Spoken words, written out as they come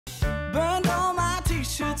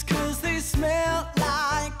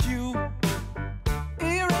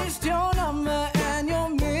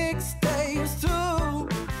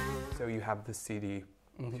have the CD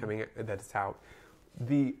coming that's out.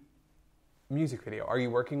 The music video. Are you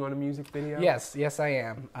working on a music video? Yes, I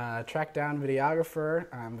am. Tracked down videographer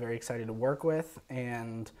I'm very excited to work with,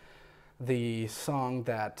 and the song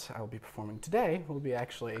that I will be performing today will be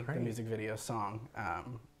actually the music video song.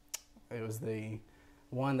 It was the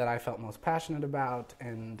one that I felt most passionate about,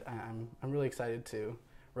 and I'm really excited to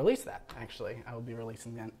release that, actually. I will be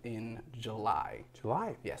releasing that in July.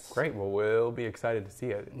 July? Yes. Great. Well, we'll be excited to see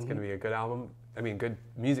it. It's going to be a good album. I mean, good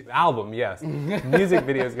music album, yes. Music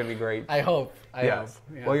video is going to be great. I hope. I hope.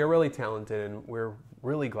 Yeah. Well, you're really talented, and we're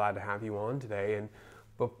really glad to have you on today. And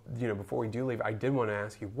before we do leave, I did want to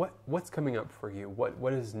ask you, what's coming up for you?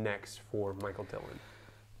 What is next for Michael Dillon?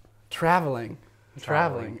 Traveling.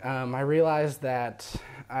 I realized that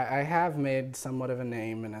I have made somewhat of a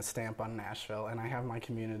name and a stamp on Nashville, and I have my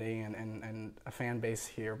community and a fan base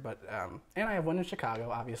here, but and I have one in Chicago.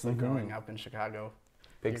 Obviously, growing up in Chicago,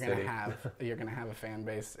 big city, you're gonna have a fan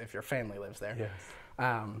base if your family lives there. Yes.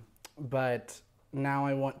 But now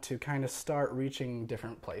I want to kind of start reaching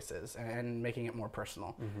different places and making it more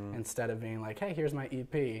personal, instead of being like, hey, here's my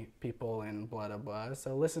EP, people in blah blah blah.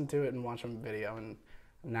 So listen to it and watch a video. And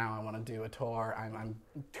now I want to do a tour. I'm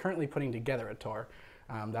currently putting together a tour.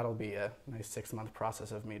 That'll be a nice 6-month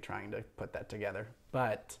process of me trying to put that together.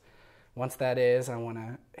 But once that is, I want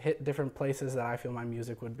to hit different places that I feel my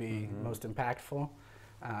music would be most impactful.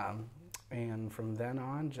 And from then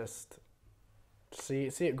on, just see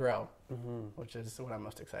it grow, which is what I'm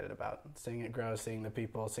most excited about. Seeing it grow, seeing the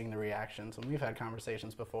people, seeing the reactions. And we've had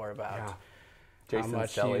conversations before about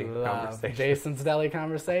Jason's Deli conversations. Jason's Deli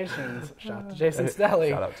conversations. Shout out to Jason's Deli.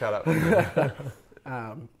 Shout out.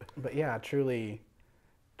 But yeah, truly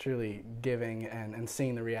giving and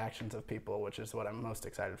seeing the reactions of people, which is what I'm most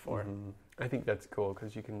excited for. I think that's cool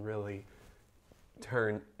because you can really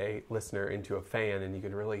turn a listener into a fan, and you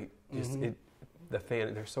can really just the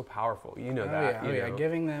fan. They're so powerful. You know that. Yeah,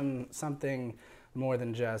 giving them something more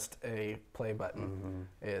than just a play button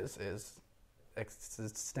is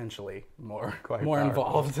existentially more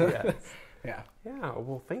involved. Yes. Yeah.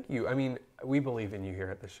 Well, thank you. I mean, we believe in you here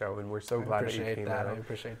at the show, and we're so glad that you came out. I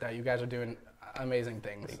appreciate that. You guys are doing amazing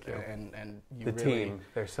things. Thank you. And you the really, team,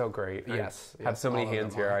 they're so great. Yes. I have so many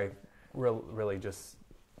hands here. I really just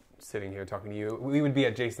sitting here talking to you. We would be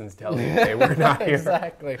at Jason's Deli today. We're not here.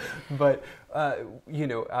 Exactly. But,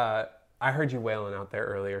 I heard you wailing out there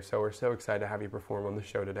earlier, so we're so excited to have you perform on the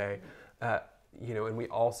show today. And we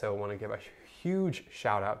also want to give a huge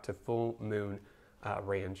shout out to Full Moon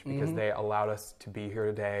Ranch because they allowed us to be here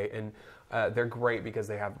today, and they're great because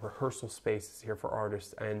they have rehearsal spaces here for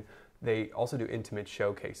artists, and they also do intimate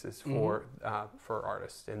showcases for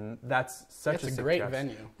artists, and that's such a great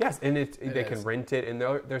venue. Yes, and they can rent it, and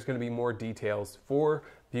there's going to be more details for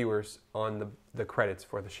viewers on the credits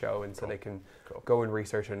for the show, and so they can go and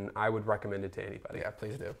research, and I would recommend it to anybody. Yeah,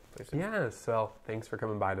 please do. Yes, well, thanks for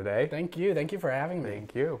coming by today. Thank you for having me.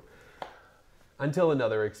 Thank you. Until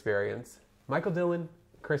another experience, Michael Dillon,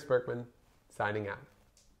 Chris Burkmenn, signing out.